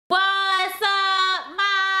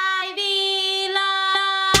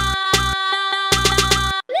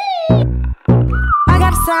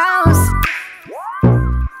that sounds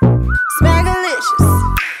Smackalicious.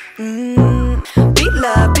 Beat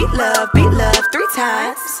love, beat love, beat love 3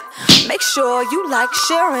 times. Make sure you like,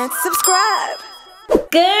 share, and subscribe.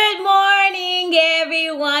 Good morning,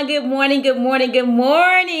 everyone. Good morning, good morning, good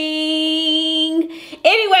morning.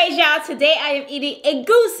 Anyways, y'all, today I am eating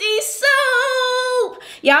Egusi Soup.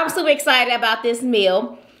 Y'all, I'm super excited about this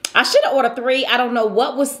meal. I should have ordered 3. I don't know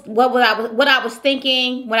what I was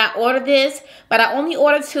thinking when I ordered this, but I only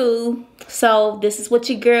ordered 2. So this is what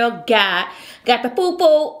your girl got. Got the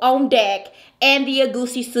fufu on deck and the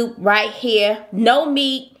Egusi soup right here. No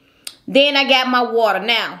meat. Then I got my water.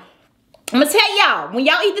 Now, I'm gonna tell y'all, when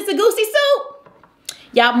y'all eat this Egusi soup,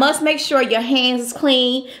 y'all must make sure your hands is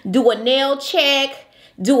clean. Do a nail check,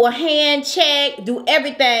 do a hand check, do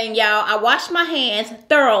everything, y'all. I wash my hands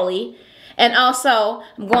thoroughly. And also,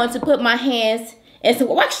 I'm going to put my hands in some,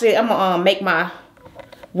 well, actually, I'm gonna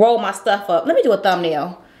roll my stuff up. Let me do a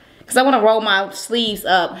thumbnail. Because I want to roll my sleeves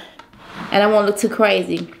up. And I won't look too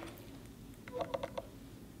crazy.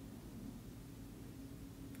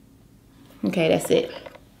 Okay, that's it.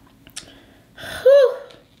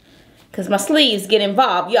 Because my sleeves get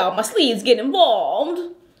involved, y'all. My sleeves get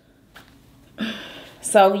involved.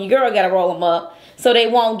 So your girl got to roll them up so they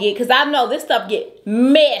won't get, because I know this stuff get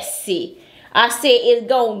messy. I said it's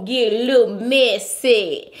going to get a little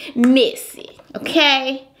messy. Messy.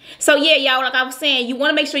 Okay? So yeah, y'all, like I was saying, you want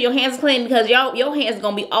to make sure your hands are clean because your hands are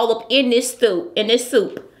going to be all up in this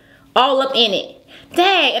soup. All up in it.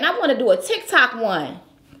 Dang, and I want to do a TikTok one.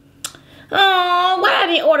 Oh, why I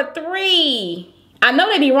didn't order 3? I know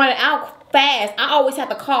they be running out fast. I always have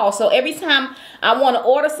to call. So every time I want to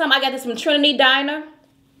order some, I got this from Trinity Diner.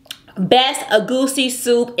 Best Egusi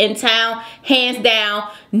soup in town, hands down,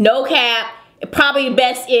 no cap. Probably the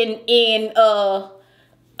best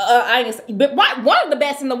one of the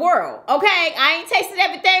best in the world. Okay, I ain't tasted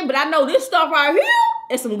everything, but I know this stuff right here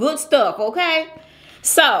is some good stuff. Okay,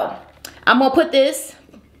 so I'm gonna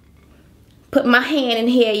put my hand in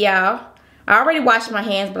here, y'all. I already washed my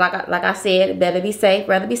hands, but like I said, better be safe.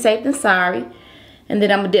 Rather be safe than sorry. And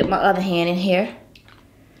then I'm gonna dip my other hand in here.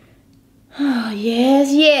 Oh,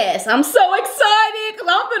 yes, yes. I'm so excited because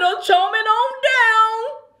I'm gonna chum it on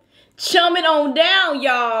down. Chum it on down,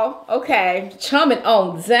 y'all. Okay, chum it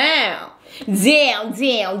on down. Down,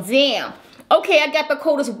 down, down. Okay, I got the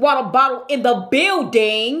coldest water bottle in the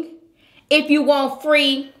building. If you want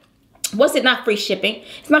free, what's it, not free shipping?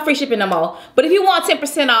 It's not free shipping no more. But if you want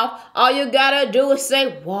 10% off, all you gotta do is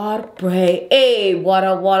say water break. Hey,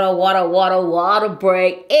 water, water, water, water, water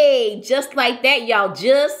break. Hey, just like that, y'all.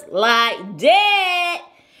 Just like that.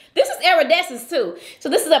 This is iridescence too. So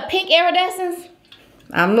this is a pink iridescence.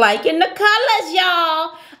 I'm liking the colors,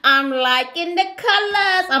 y'all. I'm liking the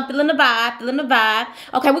colors. I'm feeling the vibe, feeling the vibe.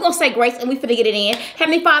 Okay, we're going to say grace and we finna get it in.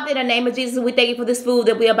 Heavenly Father, in the name of Jesus, we thank you for this food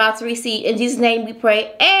that we're about to receive. In Jesus' name we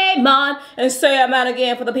pray, amen. And say amen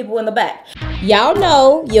again for the people in the back. Y'all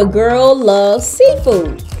know your girl loves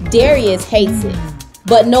seafood. Darius hates it.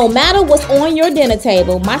 But no matter what's on your dinner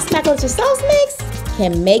table, my Smackalicious Sauce mix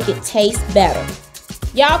can make it taste better.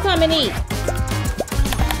 Y'all come and eat.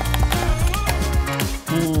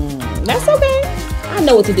 That's okay. I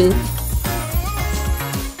know what to do.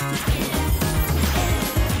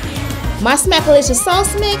 My Smackalicious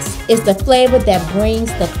Sauce mix is the flavor that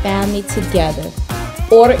brings the family together.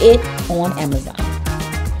 Order it on Amazon.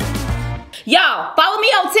 Y'all, follow me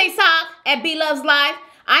on TikTok at Bloveslife.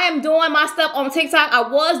 I am doing my stuff on TikTok. I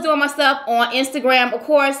was doing my stuff on Instagram, of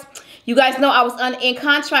course. You guys know I was in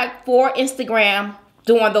contract for Instagram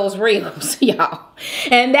doing those reels, y'all.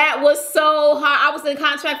 And that was so hard. I was in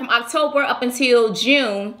contract from October up until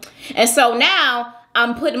June. And so now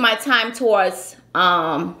I'm putting my time towards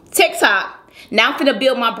TikTok. Now I'm finna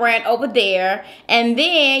build my brand over there. And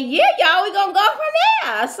then, yeah, y'all, we gonna go from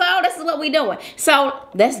there. So this is what we doing. So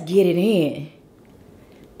let's get it in.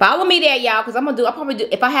 Follow me there, y'all, because I'll probably do,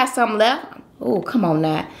 if I have some left. Oh, come on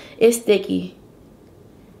now. It's sticky.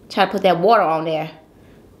 Try to put that water on there.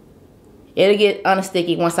 It'll get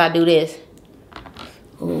unsticky once I do this.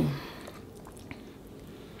 Ooh.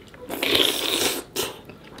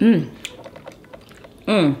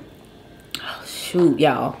 Oh, shoot,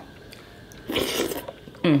 y'all.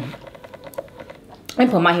 Let me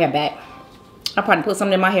put my hair back. I'll probably put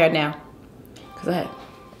something in my hair now.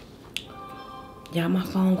 Y'all, my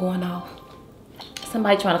phone going off.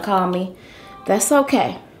 Somebody trying to call me. That's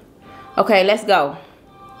okay. Okay, let's go.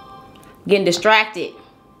 Getting distracted.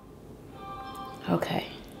 Okay.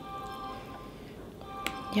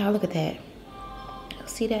 Y'all, look at that. Y'all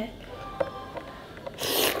see that?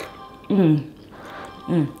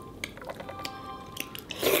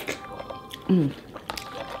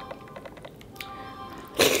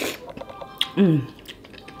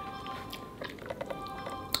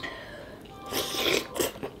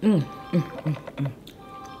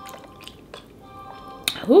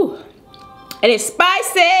 Ooh. And it's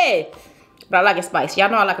spicy. But I like it spicy.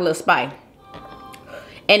 Y'all know I like a little spice.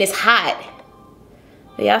 And it's hot.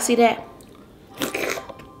 Y'all see that?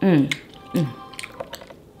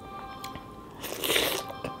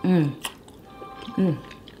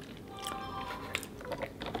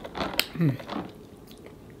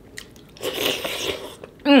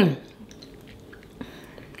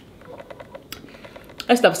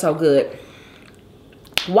 That stuff's so good.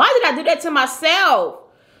 Why did I do that to myself?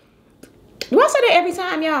 Do I say that every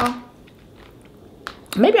time, y'all?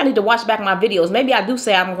 Maybe I need to watch back my videos. Maybe I do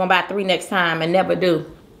say I'm gonna buy 3 next time and never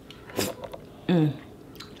do.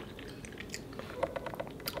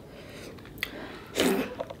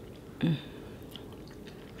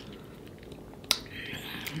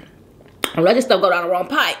 I let this stuff go down the wrong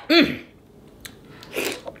pipe.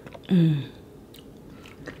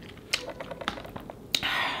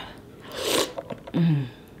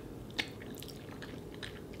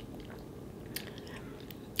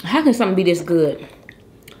 How can something be this good?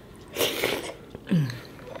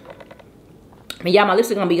 Y'all, my lips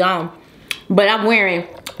are gonna be gone. But I'm wearing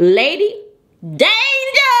Lady Danger.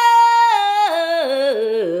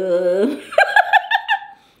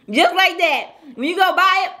 Just like that. When you go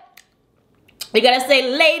buy it, you gotta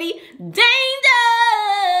say Lady Danger.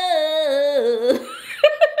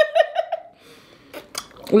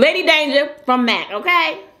 Lady Danger from MAC,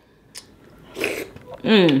 okay?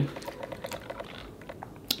 And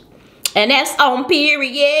that's on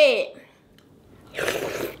period.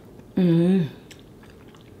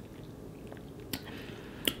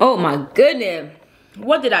 Oh my goodness.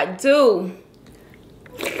 What did I do?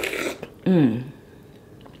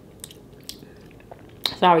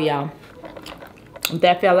 Sorry, y'all.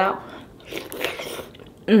 That fell out.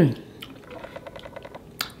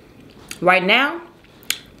 Right now,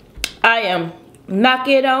 I am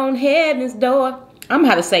knocking on heaven's door. I'm gonna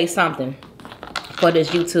have to say something for this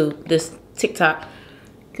YouTube, this TikTok,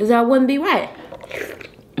 because I wouldn't be right.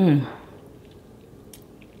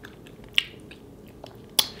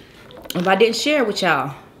 If I didn't share with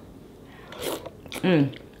y'all. I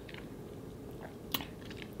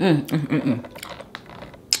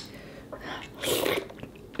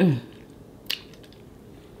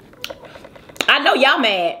know y'all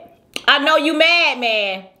mad. I know you mad,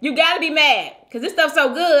 man. You gotta be mad. Because this stuff's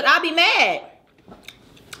so good, I'll be mad.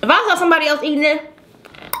 If I saw somebody else eating it,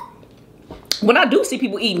 when I do see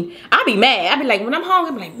people eating, I'll be mad. I'll be like, when I'm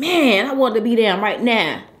hungry, I'll be like, man, I want to be there right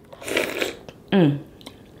now.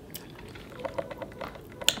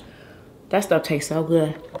 That stuff tastes so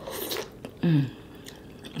good.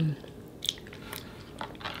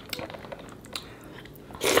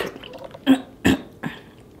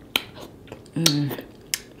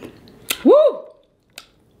 Woo!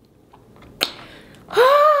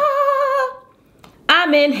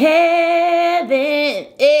 I'm in heaven.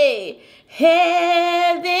 Hey,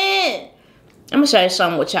 heaven. I'm gonna show you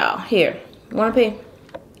something with y'all. Here. You wanna pee?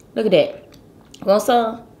 Look at that. Want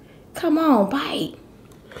some? Come on, bite.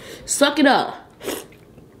 Suck it up.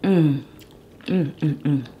 Them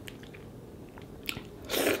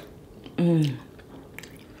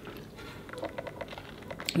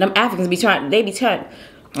Africans be trying, they be trying.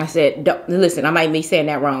 I said, don't, listen, I might be saying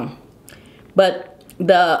that wrong. But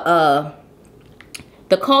the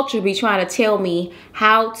culture be trying to tell me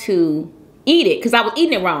how to eat it, because I was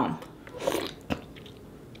eating it wrong.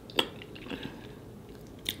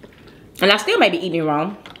 And I still may be eating it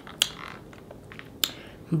wrong.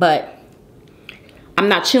 But I'm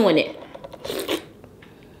not chewing it.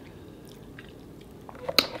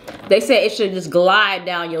 They said it should just glide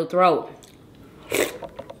down your throat.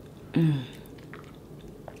 And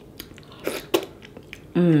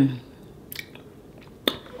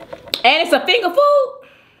it's a finger food.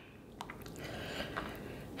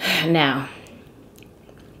 Now.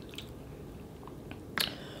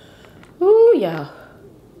 Ooh, y'all.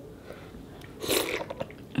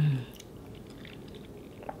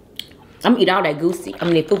 I'm gonna eat all that goosey. I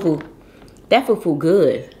mean, that fufu. That fufu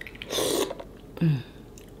good.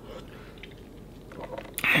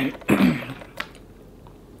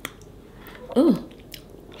 Ooh.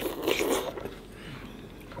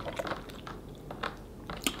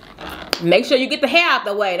 Make sure you get the hair out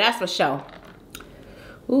the way. That's for sure.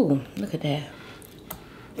 Ooh, look at that.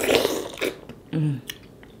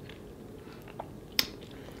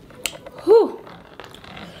 Whew.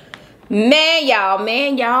 Man, y'all,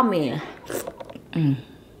 man.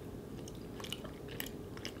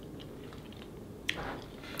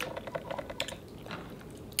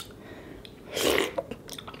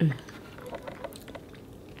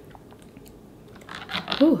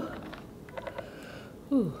 Ooh.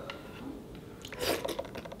 Ooh.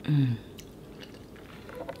 Mm.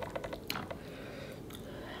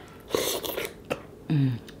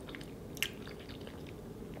 Mm.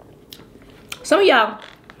 Some of y'all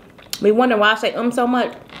be wondering why I say so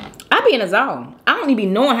much. I be in a zone. I don't even be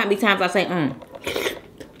knowing how many times I say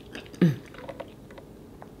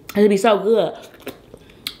It'll be so good.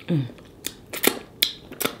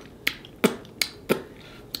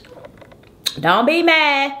 Don't be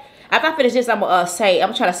mad. After I finish this, I'm gonna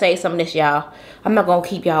try to say some of this, y'all. I'm not gonna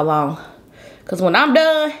keep y'all long. Cause when I'm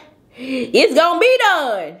done, it's gonna be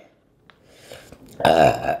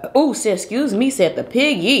done. Ooh, excuse me, said the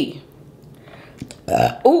piggy.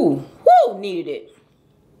 Ooh, whoo, needed it.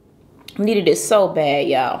 Needed it so bad,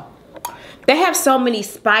 y'all. They have so many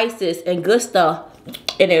spices and good stuff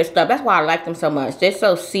in their stuff. That's why I like them so much. They're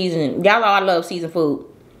so seasoned. Y'all know I love seasoned food.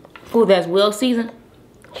 Food that's well seasoned.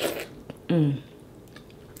 Mm.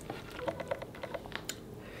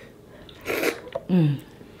 Mm.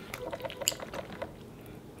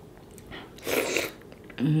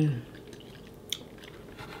 Mm.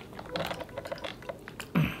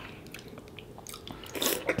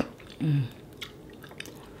 Mm.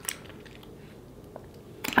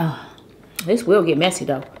 Oh, this will get messy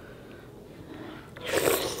though.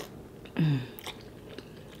 Mm.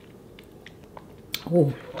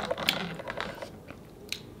 Oh.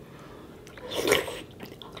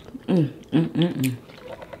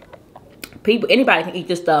 People, anybody can eat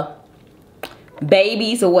this stuff.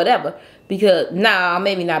 Babies or whatever. Because, nah,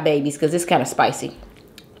 maybe not babies because it's kind of spicy.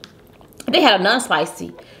 If they had a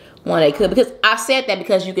non-spicy one, they could. Because I said that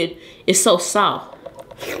because you could, it's so soft.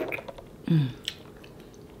 Mm.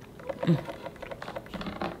 Mm.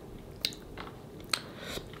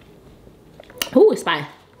 Ooh, it's spicy.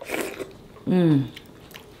 Mmm.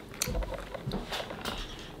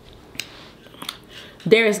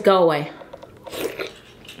 There is go away.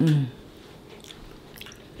 Mm.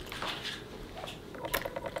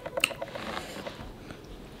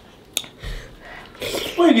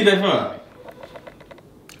 Where you get that from?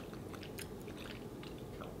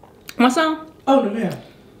 My son? Oh, no, ma'am.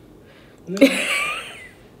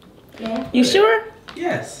 No, you sure?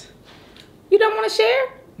 Yes. You don't want to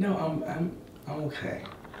share? No, I'm okay.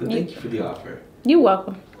 But thank you for the offer. You're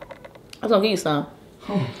welcome. I was gonna give you some.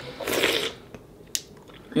 Oh.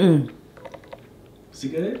 Mmm. Is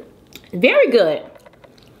it good? Very good.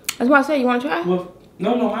 That's why I said, you want to try? Well,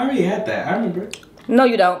 no, I already had that. I remember. No,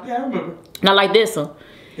 you don't. Yeah, I remember. Not like this one.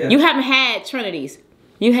 Yeah. You haven't had Trinity's.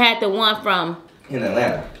 You had the one from... In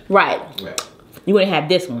Atlanta. Right. Right. You wouldn't have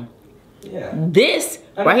this one. Yeah. This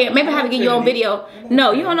right here. Maybe I have to get you on video.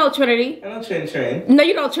 No, you don't know Trinity. I know Train. No,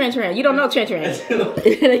 you don't Train. You don't know Train.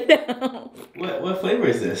 What flavor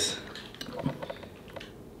is this?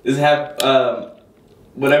 Does it have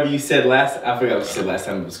whatever you said last? I forgot what you said last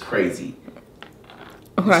time. It was crazy.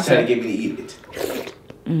 Just trying to get me to eat it.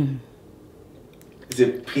 Mm. Is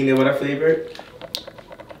it peanut butter flavored?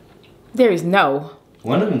 There is no.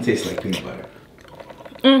 One of them tastes like peanut butter.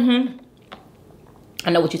 Mm-hmm.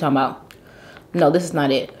 I know what you're talking about. No, this is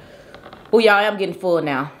not it. Oh, y'all, I'm getting full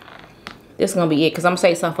now. This is gonna be it because I'm gonna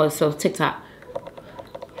say something for TikTok.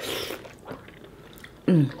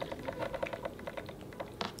 Mm.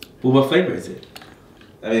 Well, what flavor is it?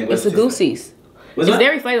 I mean, it's Egusi's. It's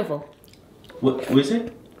very flavorful. What is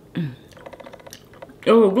it?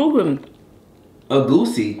 Oh, Egusi.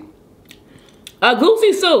 Egusi.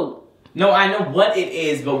 Egusi Soup. No, I know what it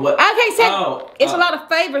is, but what? I can't say. It's a lot of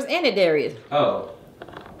flavors in it. There is. Oh.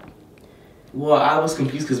 Well, I was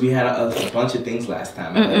confused because we had a bunch of things last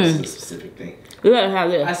time. I thought it was a specific thing. You gotta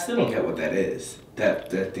have this. I still don't get what that is.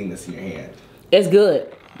 That thing that's in your hand. It's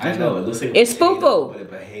good. I know it looks like it's fufu, but it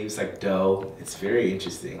behaves like dough. It's very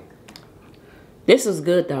interesting. This is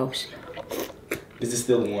good though. Is it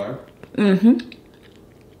still warm? Mm-hmm.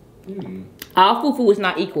 All fufu is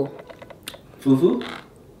not equal. Fufu?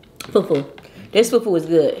 Fufu. This fufu is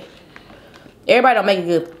good. Everybody don't make a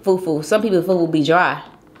good fufu. Some people fufu be dry.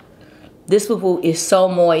 This fufu is so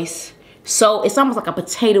moist. So it's almost like a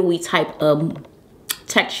potatoey type of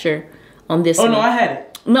texture on this one. Oh no, I had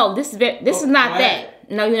it. No, this is not that.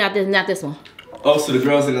 No, you're not this one. Oh, so the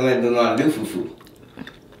girls in Atlanta don't know how to do fufu.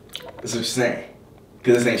 That's what you're saying.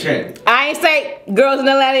 Because this ain't Trinity. I ain't say girls in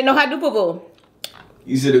Atlanta know how to do fufu.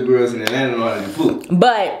 You said the girls in Atlanta know how to do food.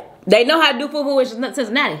 But they know how to do fufu in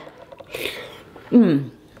Cincinnati.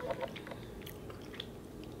 Mm.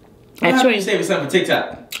 What happened you saving something for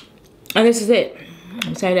TikTok? And this is it.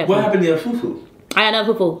 I'm saying that. What happened to your fufu? I got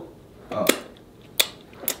another fufu. Oh.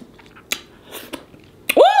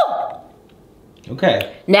 Woo!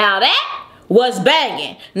 Okay. Now that was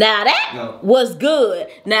banging. Now that was good.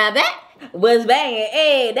 Now that was banging.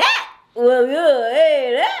 Hey, that was good.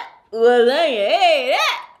 Hey, that was banging. Hey,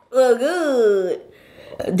 that was good.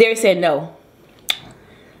 Derry said no.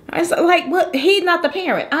 I was like, what? He's not the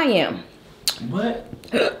parent. I am. What?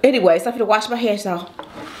 Anyway, so I'm gonna wash my hands off.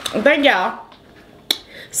 Thank y'all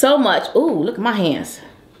so much. Ooh, look at my hands.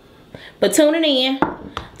 But tuning in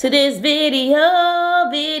to this video.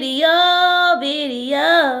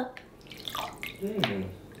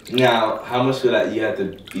 Now, how much would you have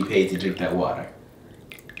to be paid to drink that water?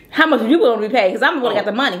 How much you want to be paid? Because I'm the one that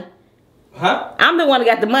got the money. Huh? I'm the one that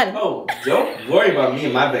got the money. Oh, don't worry about me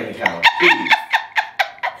and my bank account, please.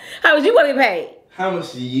 How much you want to be paid? How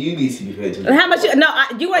much do you need to be paid to drink? How much?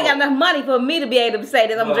 You ain't got enough money for me to be able to say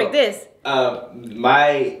that I'm gonna drink this. I'm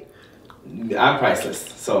priceless,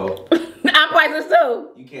 so. I'm priceless too.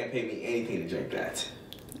 You can't pay me anything to drink that.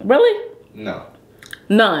 Really? No.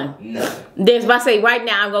 None. If I say right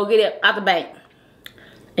now, I'm gonna get it out the bank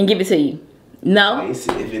and give it to you. No. If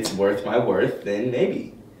it's worth my worth, then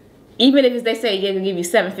maybe. Even if they say they're gonna give you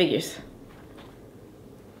 7 figures.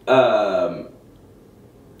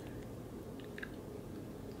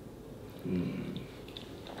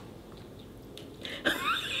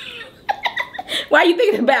 Why are you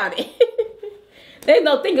thinking about it? There's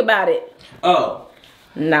no think about it. Oh.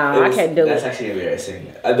 Nah, I can't do it. That's actually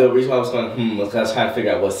embarrassing. The reason why I was going, was because I was trying to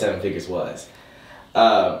figure out what 7 figures was.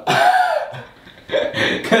 Are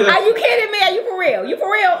you kidding me? Are you for real? You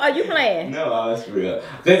for real? Or are you playing? No, I was for real.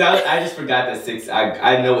 Because I just forgot that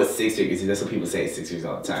I know what 6 figures is. That's what people say, 6 figures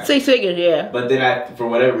all the time. 6 figures, yeah. But then for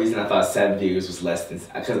whatever reason, I thought 7 figures was less than,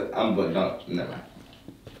 because never mind.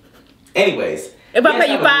 Anyways. If I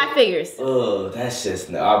pay you 5 figures. Oh, that's just,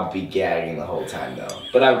 no, I'll be gagging the whole time though.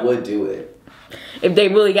 But I would do it. If they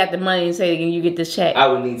really got the money and say, you get this check. I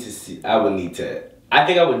think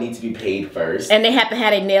I would need to be paid first. And they have to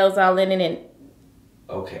have their nails all in it and.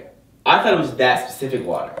 Okay. I thought it was that specific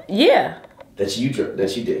water. Yeah. That you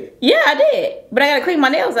did. Yeah, I did. But I gotta clean my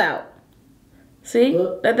nails out. See?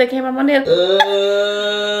 That they came out my nails.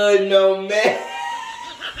 No, man.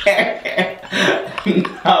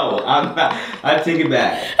 No, I'm not. I take it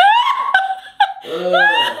back.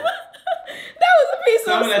 That was a piece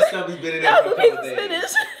Some of that stuff has been in there for a couple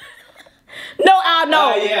days. No,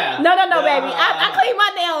 yeah. No, baby. I clean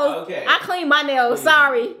my nails. Okay. I clean my nails.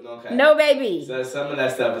 Sorry. Okay. No, baby. So some of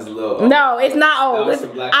that stuff is a little old. No, it's not old.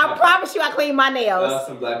 I promise you I clean my nails. That was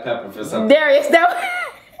some black pepper for something. There is no.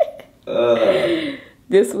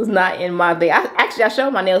 This was not in my thing. I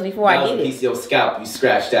showed my nails before I did it. That was a piece of your scalp you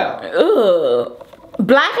scratched out. Ugh.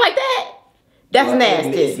 Black like that? That's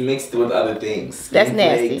nasty. It's mixed with other things. That's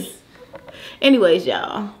nasty. Anyways,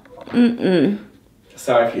 y'all.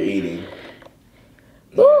 Sorry if you're eating.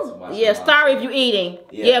 Ooh, yeah, sorry if you're eating.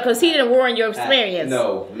 Yeah, because he didn't ruin your experience.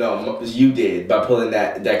 No, you did by pulling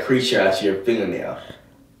that creature out your fingernail.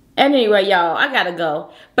 Anyway, y'all, I gotta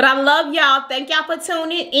go. But I love y'all. Thank y'all for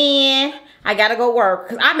tuning in. I gotta go work.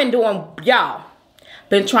 Because I've been doing,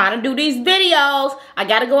 been trying to do these videos. I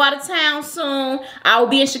gotta go out of town soon. I will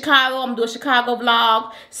be in Chicago. I'm doing a Chicago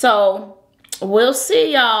vlog. So, we'll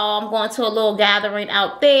see y'all. I'm going to a little gathering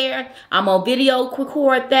out there. I'm gonna video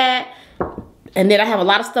record that. And then I have a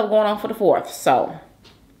lot of stuff going on for the 4th. So,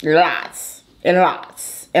 lots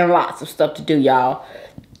of stuff to do, y'all.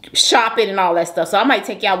 Shopping and all that stuff. So, I might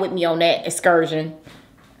take y'all with me on that excursion.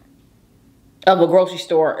 Of a grocery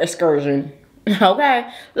store excursion. Okay?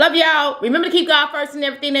 Love y'all. Remember to keep God first in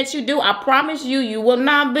everything that you do. I promise you, you will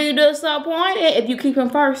not be disappointed if you keep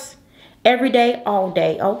Him first. Every day, all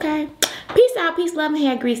day. Okay? Peace out. Peace, love, and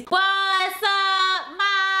hair grease. What's up,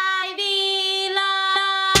 my beloved?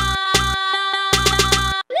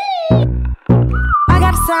 I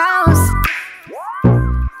got sauce.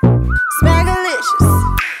 Smackalicious.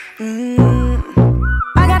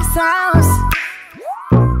 I got sauce.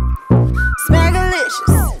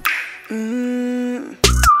 Smackalicious.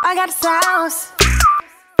 I got sauce.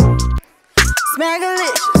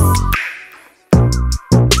 Smackalicious.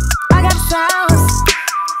 I got sauce.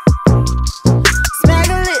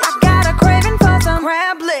 Smackalicious. I got a craving for some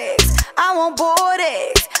crab legs. I want boiled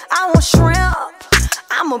eggs. I want shrimp.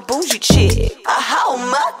 I'm a bougie chick. A whole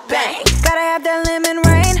mukbang. Gotta have that lemon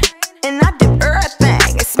rain. And I dip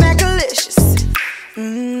everything. It's smackalicious.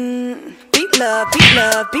 Beat love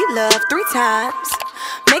 3 times.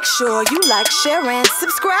 Make sure you like, share, and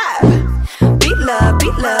subscribe. Beat love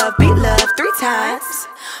 3 times.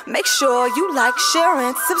 Make sure you like, share,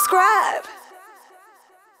 and subscribe.